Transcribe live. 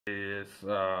It's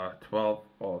 12th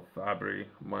of February,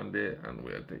 Monday, and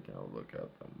we are taking a look at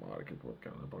the market, what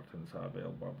kind of opportunities are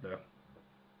available up there.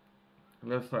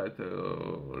 Let's try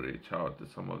to reach out to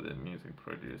some of the music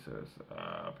producers,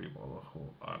 people who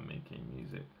are making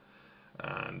music.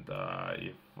 And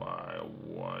if I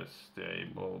was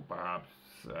able, perhaps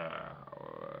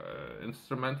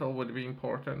instrumental would be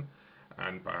important,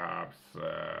 and perhaps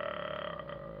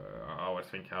I was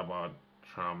thinking about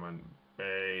drum and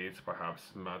bass,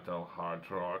 perhaps metal, hard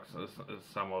rock, so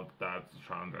some of that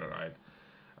genre, right?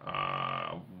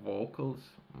 Vocals,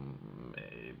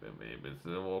 maybe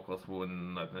the vocals would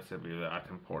not necessarily be that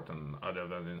important other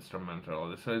than the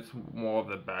instrumental. So it's more of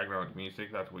the background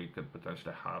music that we could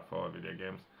potentially have for video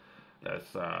games.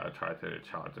 Let's try to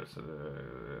chart this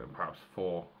perhaps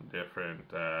four different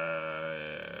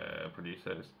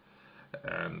producers,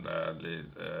 and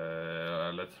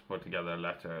let's put together a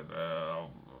letter.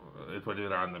 It will be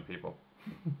random people.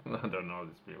 I don't know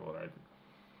these people, right?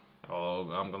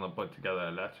 I'm gonna put together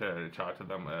a letter, reach out to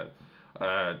them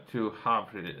to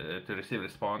have to receive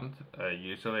response.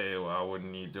 Usually, I would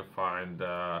need to find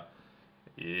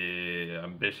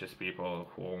ambitious people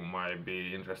who might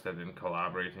be interested in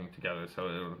collaborating together.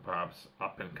 So perhaps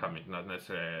up and coming, not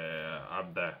necessarily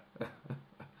up there.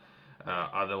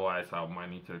 Otherwise, I might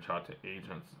need to reach out to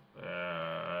agents.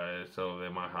 So they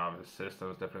might have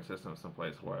systems, different systems in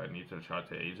place where I need to reach out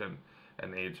to agent.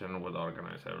 An agent would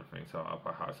organize everything. So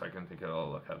perhaps I can take a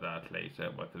look at that later.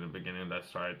 But in the beginning,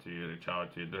 let's try to reach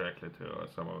out to directly to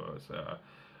some of those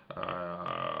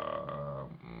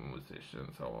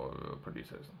musicians or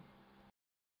producers.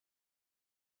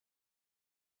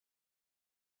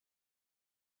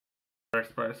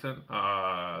 First person,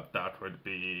 that would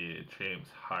be James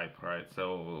Hype, right?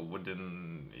 So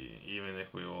wouldn't even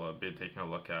if we will be taking a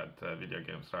look at video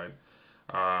games, right?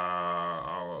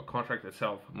 Our contract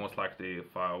itself, most likely,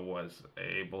 if I was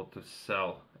able to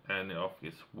sell any of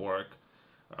his work,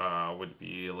 would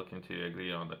be looking to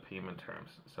agree on the payment terms.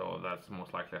 So that's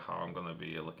most likely how I'm gonna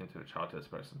be looking to reach out to this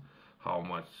person, how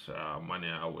much money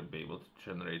I would be able to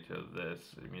generate to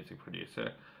this music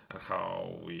producer, and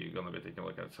how we gonna be taking a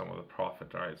look at some of the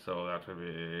profit, right? So that would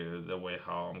be the way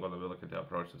how I'm gonna be looking to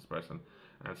approach this person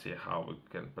and see how we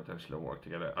can potentially work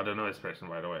together. I don't know this person,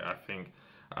 by the way. I think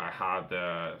I had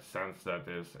the sense that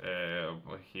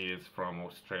he is from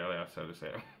Australia, so to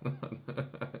say.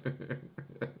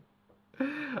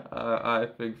 I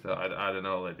think so. I don't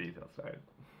know all the details, right?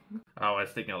 I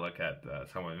was taking a look at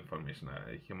some of the information.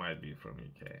 He might be from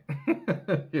UK.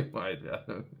 He might,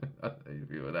 if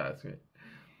you would ask me.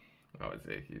 I would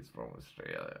say he's from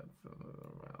Australia. So,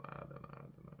 well, I don't know.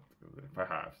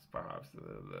 Perhaps.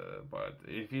 But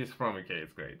if he's from UK,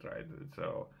 it's great, right?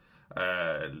 So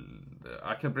uh,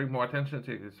 I can bring more attention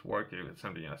to his work if it's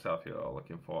something yourself you're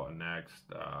looking for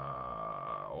next,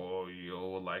 or you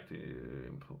would like to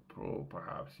improve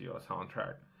perhaps your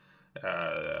soundtrack.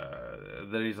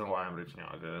 The reason why I'm reaching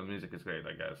out, the music is great,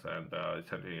 I guess, and it's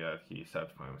something that he set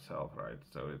for himself, right?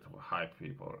 So it will hype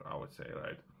people, I would say,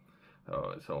 right?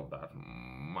 So that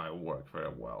might work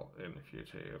very well in the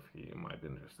future if he might be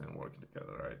interested in working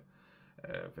together, right?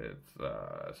 If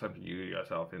it's something you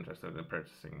yourself interested in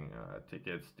purchasing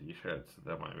tickets, t-shirts,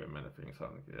 there might be many things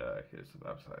on his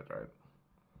website, right?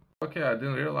 Okay, I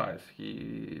didn't realize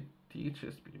he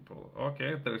teaches people.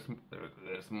 Okay,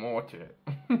 there's more to it.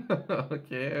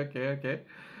 Okay.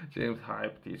 James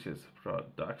Hype teaches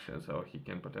production, so he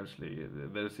can potentially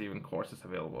there's even courses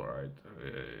available, right?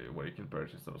 Where you can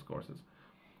purchase those courses.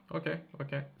 Okay.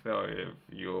 So if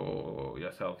you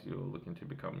yourself you're looking to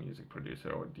become a music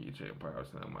producer or DJ,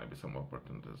 perhaps there might be some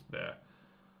opportunities there.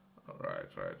 Right.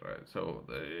 So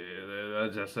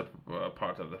that's just a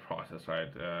part of the process,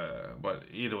 right? But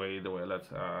either way, let's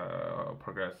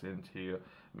progress into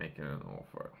making an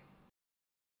offer.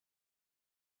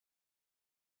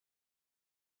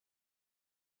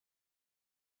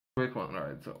 Quick one,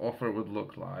 right? So offer would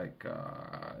look like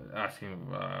asking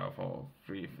for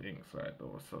three things, right?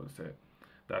 Or so to say.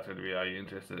 That would be, are you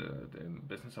interested in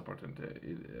business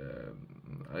opportunity?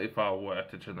 If I were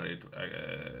to generate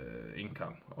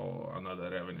income or another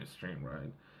revenue stream,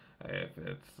 right? If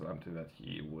it's something that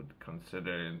he would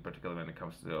consider, in particular when it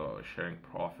comes to sharing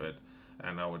profit,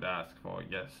 and I would ask for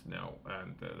yes, no,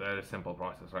 and that is simple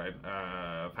process, right?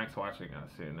 Thanks for watching. I'll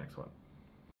see you next one.